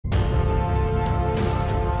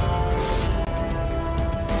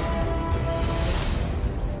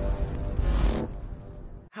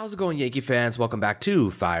How's it going, Yankee fans? Welcome back to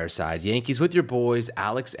Fireside Yankees with your boys,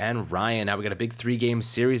 Alex and Ryan. Now we got a big 3-game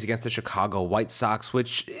series against the Chicago White Sox,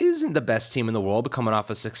 which isn't the best team in the world, but coming off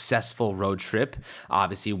a successful road trip,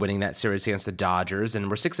 obviously winning that series against the Dodgers. And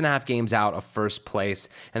we're 6.5 games out of first place,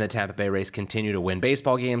 and the Tampa Bay Rays continue to win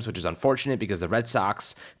baseball games, which is unfortunate because the Red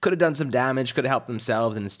Sox could have done some damage, could have helped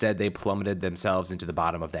themselves, and instead they plummeted themselves into the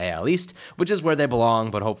bottom of the AL East, which is where they belong.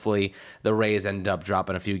 But hopefully the Rays end up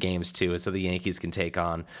dropping a few games too, so the Yankees can take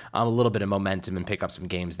on a little bit of momentum and pick up some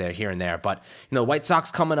games there, here and there. But, the White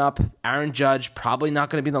Sox coming up, Aaron Judge probably not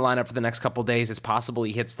going to be in the lineup for the next couple of days. It's possible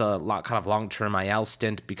he hits the kind of long-term IL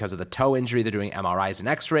stint because of the toe injury. They're doing MRIs and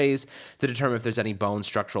x-rays to determine if there's any bone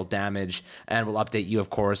structural damage, and we'll update you, of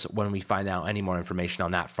course, when we find out any more information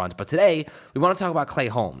on that front. But today, we want to talk about Clay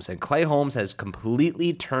Holmes, and Clay Holmes has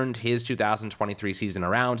completely turned his 2023 season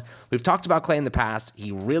around. We've talked about Clay in the past.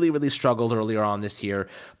 He really struggled earlier on this year,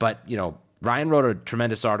 but, Ryan wrote a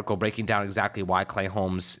tremendous article breaking down exactly why Clay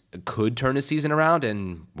Holmes could turn his season around,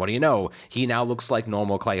 and what do you know? He now looks like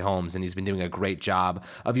normal Clay Holmes, and he's been doing a great job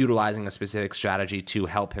of utilizing a specific strategy to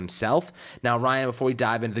help himself. Now, Ryan, before we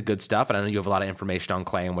dive into the good stuff, and I know you have a lot of information on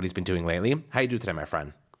Clay and what he's been doing lately, how you do today, my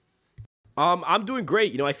friend? I'm doing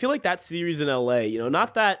great. I feel like that series in LA,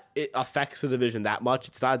 not that it affects the division that much.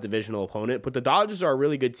 It's not a divisional opponent, but the Dodgers are a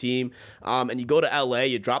really good team. And you go to LA,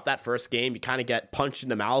 you drop that first game, you kind of get punched in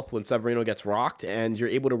the mouth when Severino gets rocked, and you're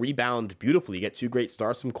able to rebound beautifully. You get 2 great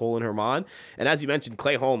starts from Cole and Herman. And as you mentioned,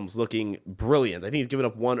 Clay Holmes looking brilliant. I think he's given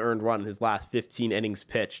up 1 earned run in his last 15 innings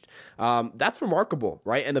pitched. That's remarkable,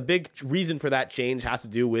 right? And the big reason for that change has to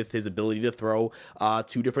do with his ability to throw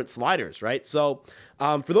 2 different sliders, right? So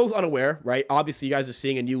for those unaware, right, obviously you guys are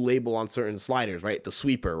seeing a new label on certain sliders, right? The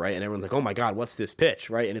sweeper, right? And everyone's like, oh my God, what's this pitch,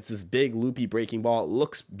 right? And it's this big loopy breaking ball. It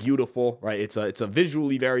looks beautiful, right? It's a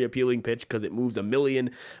visually very appealing pitch because it moves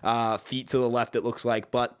 1,000,000 feet to the left, it looks like.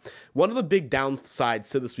 But one of the big downsides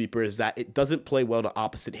to the sweeper is that it doesn't play well to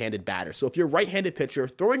opposite-handed batters. So if you're a right-handed pitcher,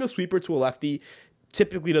 throwing a sweeper to a lefty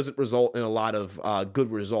typically doesn't result in a lot of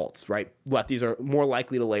good results, right? Lefties are more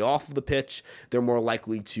likely to lay off of the pitch. They're more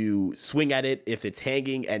likely to swing at it if it's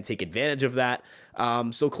hanging and take advantage of that.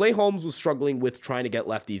 So Clay Holmes was struggling with trying to get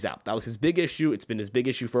lefties out. That was his big issue. It's been his big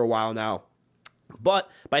issue for a while now.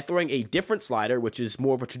 But by throwing a different slider, which is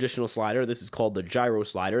more of a traditional slider, this is called the gyro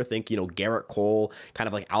slider. Think, Garrett Cole, kind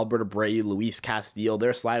of like Albert Abreu, Luis Castillo.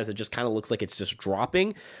 They're sliders that just kind of looks like it's just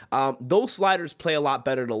dropping. Those sliders play a lot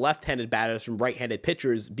better to left-handed batters from right-handed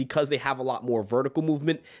pitchers because they have a lot more vertical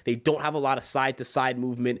movement. They don't have a lot of side-to-side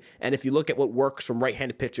movement. And if you look at what works from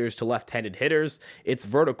right-handed pitchers to left-handed hitters, it's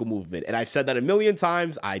vertical movement. And I've said that a million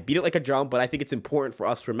times. I beat it like a drum, but I think it's important for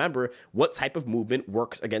us to remember what type of movement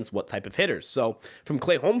works against what type of hitters. So from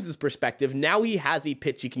Clay Holmes' perspective, now he has a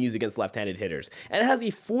pitch he can use against left-handed hitters, and it has a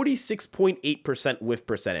 46.8% whiff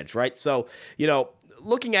percentage, right? So,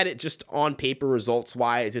 looking at it just on paper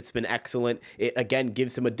results-wise, it's been excellent. It, again,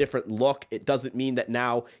 gives him a different look. It doesn't mean that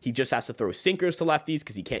now he just has to throw sinkers to lefties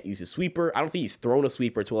because he can't use his sweeper. I don't think he's thrown a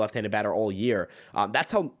sweeper to a left-handed batter all year.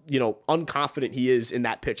 That's how, unconfident he is in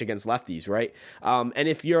that pitch against lefties, right? And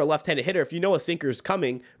if you're a left-handed hitter, if you know a sinker is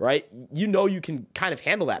coming, right, you can kind of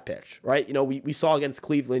handle that pitch, right? We saw against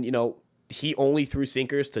Cleveland, he only threw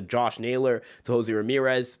sinkers to Josh Naylor, to Jose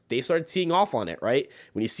Ramirez. They started teeing off on it, right?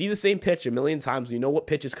 When you see the same pitch a million times, you know what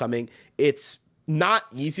pitch is coming. It's not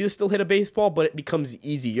easy to still hit a baseball, but it becomes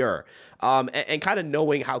easier. And kind of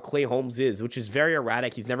knowing how Clay Holmes is, which is very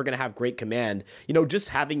erratic. He's never going to have great command. Just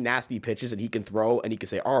having nasty pitches that he can throw, and he can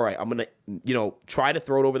say, all right, I'm going to, try to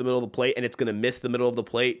throw it over the middle of the plate, and it's going to miss the middle of the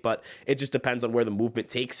plate, but it just depends on where the movement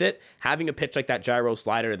takes it. Having a pitch like that gyro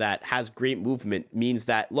slider that has great movement means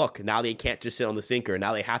that, look, now they can't just sit on the sinker.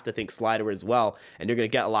 Now they have to think slider as well, and you're going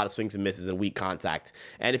to get a lot of swings and misses and weak contact.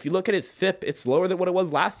 And if you look at his FIP, it's lower than what it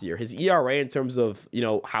was last year. His ERA in terms of,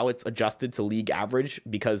 how it's adjusted to league average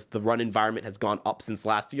because the run environment has gone up since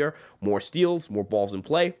last year. More steals, more balls in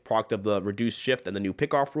play, product of the reduced shift and the new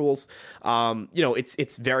pickoff rules.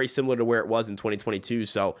 It's very similar to where it was in 2022.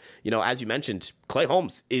 So, as you mentioned, Clay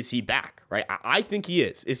Holmes, is he back, right? I think he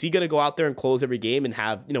is. Is he going to go out there and close every game and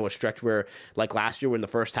have, a stretch where, like last year, when the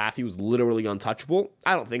first half he was literally untouchable?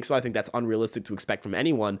 I don't think so. I think that's unrealistic to expect from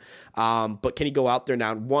anyone. But can he go out there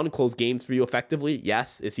now, close games for you effectively?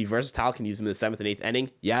 Yes. Is he versatile? Can use him in the 7th and 8th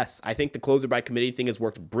inning? Yes. I think the closer by committee thing has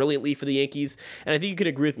worked brilliantly for the Yankees. And I think you can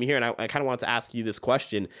agree with me here. And I kind of wanted to ask you this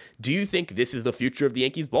question. Do you think this is the future of the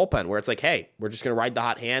Yankees bullpen, where it's like, hey, we're just going to ride the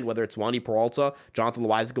hot hand, whether it's Wandy Peralta, Jonathan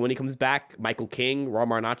Loáisiga when he comes back, Michael King, Raul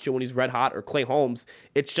Marnacho when he's red hot, or Clay Holmes?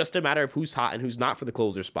 It's just a matter of who's hot and who's not for the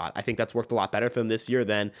closer spot. I think that's worked a lot better for them this year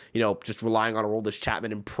than, just relying on Aroldis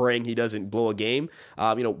Chapman and praying he doesn't blow a game.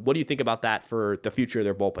 What do you think about that for the future of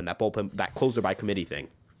their bullpen, that closer by committee thing?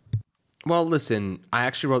 Well, listen, I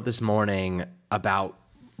actually wrote this morning about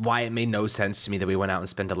why it made no sense to me that we went out and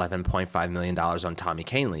spent $11.5 million on Tommy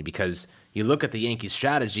Kahnle, because you look at the Yankees'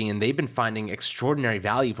 strategy, and they've been finding extraordinary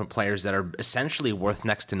value from players that are essentially worth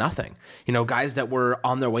next to nothing. Guys that were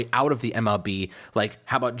on their way out of the MLB, like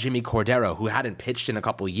how about Jimmy Cordero, who hadn't pitched in a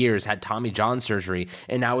couple of years, had Tommy John surgery,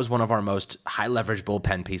 and now is one of our most high-leverage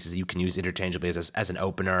bullpen pieces that you can use interchangeably as an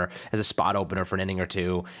opener, as a spot opener for an inning or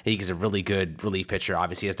two. He's a really good relief pitcher.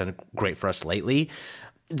 Obviously, has done great for us lately.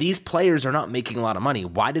 These players are not making a lot of money.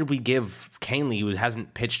 Why did we give Kahnle, who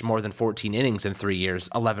hasn't pitched more than 14 innings in 3 years,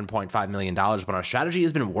 $11.5 million when our strategy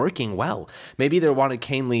has been working well? Maybe they wanted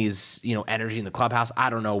Kahnle's, energy in the clubhouse. I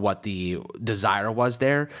don't know what the desire was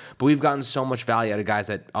there, but we've gotten so much value out of guys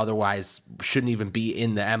that otherwise shouldn't even be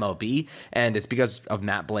in the MLB, and it's because of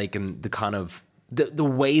Matt Blake and the kind of the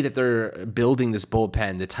way that they're building this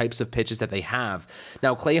bullpen, the types of pitches that they have.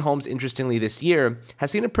 Now, Clay Holmes, interestingly, this year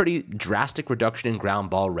has seen a pretty drastic reduction in ground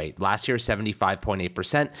ball rate. Last year,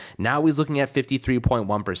 75.8%. Now he's looking at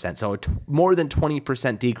 53.1%. So more than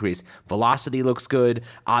 20% decrease. Velocity looks good.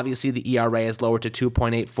 Obviously, the ERA is lowered to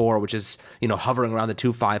 2.84, which is, hovering around the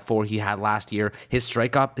 2.54 he had last year. His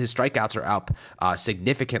strikeouts are up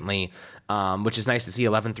significantly, which is nice to see.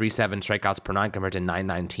 11.37 strikeouts per nine compared to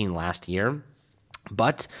 9.19 last year.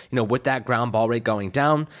 But, with that ground ball rate going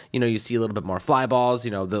down, you see a little bit more fly balls.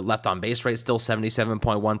 The left on base rate still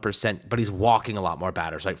 77.1%, but he's walking a lot more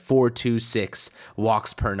batters, like 4.26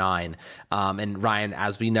 walks per nine. And Ryan,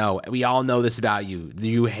 as we all know this about you.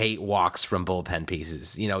 You hate walks from bullpen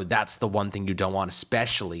pieces. That's the one thing you don't want,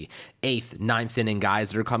 especially 8th, 9th inning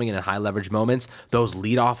guys that are coming in high leverage moments. Those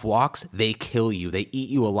leadoff walks, they kill you. They eat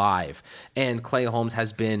you alive. And Clay Holmes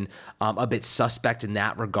has been a bit suspect in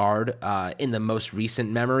that regard in the most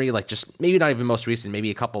recent memory, like just maybe not even most recent,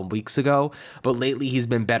 maybe a couple of weeks ago, but lately he's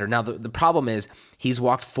been better. Now, the problem is he's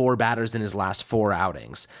walked 4 batters in his last 4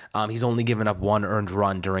 outings. He's only given up 1 earned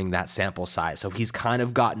run during that sample size. So he's kind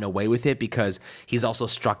of gotten away with it because he's also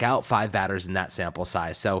struck out 5 batters in that sample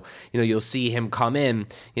size. So, you'll see him come in,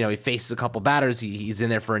 he faces a couple batters, he's in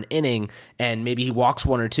there for an inning, and maybe he walks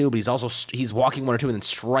 1 or 2, but he's walking 1 or 2 and then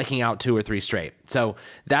striking out 2 or 3 straight. So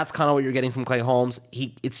that's kind of what you're getting from Clay Holmes.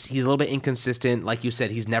 He's a little bit inconsistent. Like you said,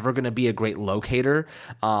 he's never going to be a great locator,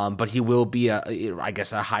 but he will be a high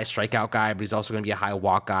strikeout guy, but he's also going to be a high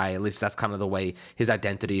walk guy. At least that's kind of the way his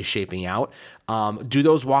identity is shaping out. Do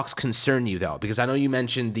those walks concern you, though? Because I know you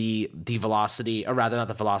mentioned the velocity, or rather not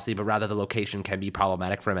the velocity, but rather the location can be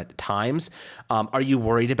problematic for him at times. Are you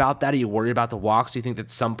worried about that? Are you worried about the walks? Do you think that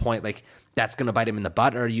at some point, that's going to bite him in the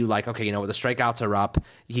butt? Or are you like, okay, the strikeouts are up.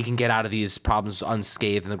 He can get out of these problems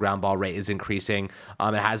unscathed, and the ground ball rate is increasing.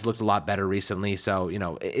 It has looked a lot better recently. So,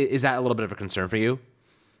 is that a little bit of a concern for you?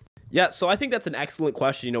 Yeah, so I think that's an excellent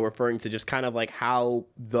question, referring to just kind of like how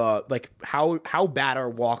bad are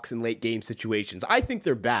walks in late game situations. I think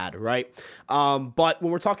they're bad, right? But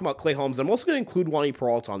when we're talking about Clay Holmes, I'm also going to include Wandy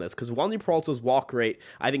Peralta on this, because Wandy Peralta's walk rate,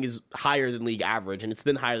 I think, is higher than league average, and it's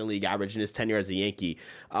been higher than league average in his tenure as a Yankee.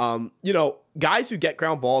 Guys who get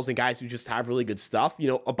ground balls and guys who just have really good stuff,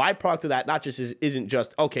 a byproduct of that isn't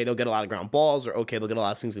just, okay, they'll get a lot of ground balls, or okay, they'll get a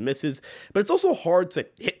lot of swings and misses, but it's also hard to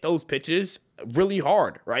hit those pitches really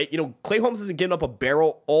hard, right? Clay Holmes hasn't given up a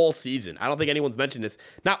barrel all season. I don't think anyone's mentioned this.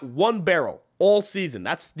 Not one barrel all season.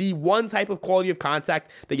 That's the one type of quality of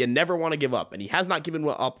contact that you never want to give up, and he has not given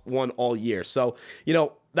up one all year. So,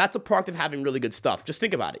 that's a product of having really good stuff. Just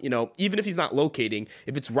think about it. Even if he's not locating,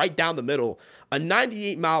 if it's right down the middle, a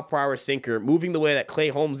 98-mile-per-hour sinker moving the way that Clay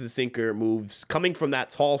Holmes' sinker moves, coming from that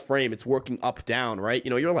tall frame, it's working up, down, right?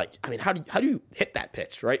 You're like, how do you hit that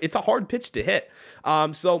pitch, right? It's a hard pitch to hit.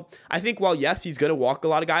 So I think, while yes, he's going to walk a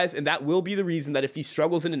lot of guys, and that will be the reason that if he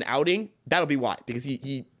struggles in an outing, that'll be why, because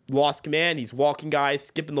he lost command, he's walking guys,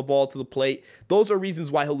 skipping the ball to the plate. Those are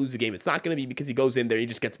reasons why he'll lose the game. It's not going to be because he goes in there, he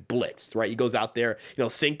just gets blitzed, right? He goes out there,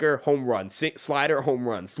 sinker, home run, slider, home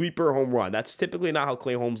run, sweeper, home run. That's typically not how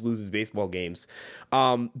Clay Holmes loses baseball games.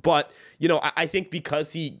 But, I think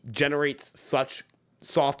because he generates such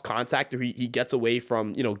soft contact, or he gets away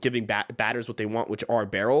from, giving batters what they want, which are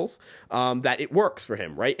barrels, that it works for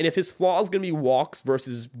him, right? And if his flaw is going to be walks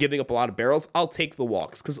versus giving up a lot of barrels, I'll take the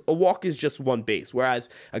walks, because a walk is just one base, whereas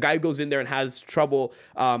a guy who goes in there and has trouble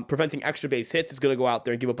preventing extra base hits is going to go out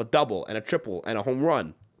there and give up a double and a triple and a home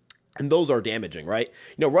run. And those are damaging, right?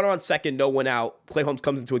 Runner on second, no one out. Clay Holmes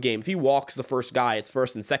comes into a game. If he walks the first guy, it's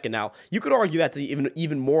first and second now. You could argue that's an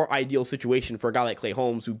even more ideal situation for a guy like Clay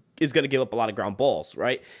Holmes, who is going to give up a lot of ground balls,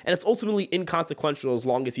 right? And it's ultimately inconsequential as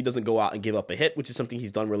long as he doesn't go out and give up a hit, which is something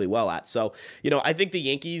he's done really well at. So, I think the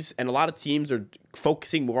Yankees and a lot of teams are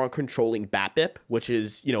focusing more on controlling BABIP, which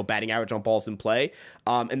is, batting average on balls in play.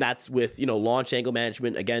 And that's with, launch angle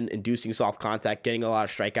management, again, inducing soft contact, getting a lot of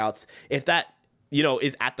strikeouts. If that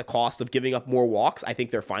is at the cost of giving up more walks, I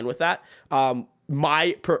think they're fine with that.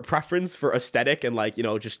 My preference for aesthetic and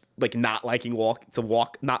just not liking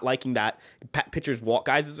not liking that pitchers walk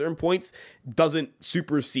guys at certain points doesn't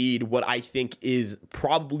supersede what I think is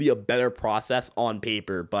probably a better process on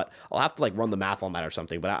paper. But I'll have to run the math on that or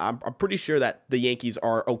something. But I'm pretty sure that the Yankees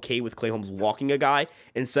are okay with Clay Holmes walking a guy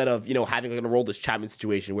instead of having a roll this Chapman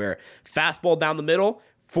situation where fastball down the middle,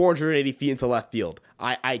 480 feet into left field.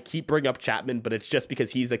 I keep bringing up Chapman, but it's just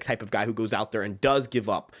because he's the type of guy who goes out there and does give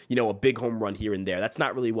up, a big home run here and there. That's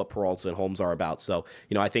not really what Peralta and Holmes are about. So,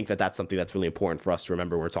 I think that that's something that's really important for us to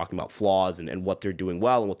remember when we're talking about flaws and what they're doing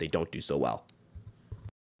well and what they don't do so well.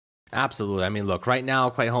 Absolutely. I mean, look, right now,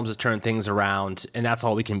 Clay Holmes has turned things around, and that's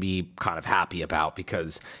all we can be kind of happy about,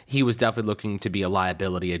 because he was definitely looking to be a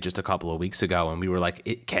liability just a couple of weeks ago, and we were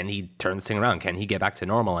like, can he turn this thing around? Can he get back to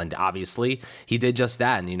normal? And obviously, he did just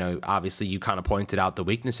that. And, obviously, you kind of pointed out the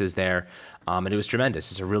weaknesses there, and it was tremendous.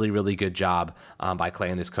 It's a really, really good job by Clay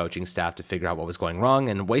and this coaching staff to figure out what was going wrong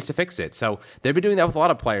and ways to fix it. So they've been doing that with a lot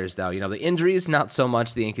of players, though. The injuries, not so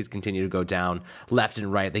much. The Yankees continue to go down left and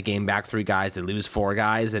right. They gain back 3 guys. They lose 4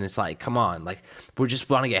 guys, and it's come on, we just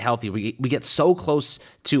want to get healthy. We get so close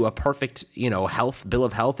to a perfect, health bill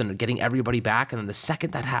of health and getting everybody back. And then the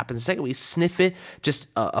second that happens, the second we sniff it, just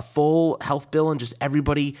a full health bill and just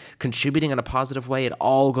everybody contributing in a positive way, it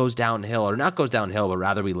all goes downhill, or not goes downhill, but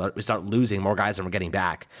rather we start losing more guys than we're getting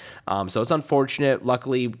back. So it's unfortunate.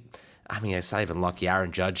 Luckily, I mean, it's not even lucky.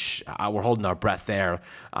 Aaron Judge, we're holding our breath there.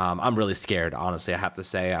 I'm really scared, honestly. I have to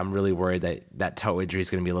say, I'm really worried that toe injury is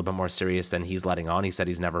going to be a little bit more serious than he's letting on. He said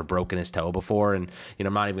he's never broken his toe before, and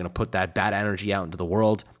I'm not even going to put that bad energy out into the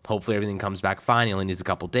world. Hopefully everything comes back fine. He only needs a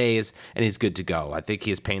couple days, and he's good to go. I think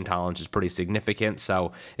his pain tolerance is pretty significant,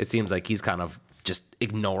 so it seems like he's kind of just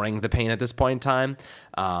ignoring the pain at this point in time.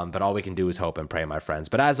 But all we can do is hope and pray, my friends.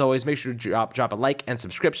 But as always, make sure to drop a like and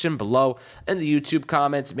subscription below in the YouTube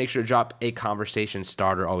comments. Make sure to drop a conversation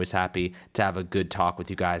starter. Always happy to have a good talk with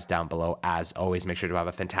you guys down below. As always, make sure to have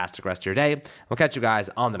a fantastic rest of your day. We'll catch you guys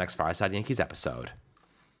on the next Fireside Yankees episode.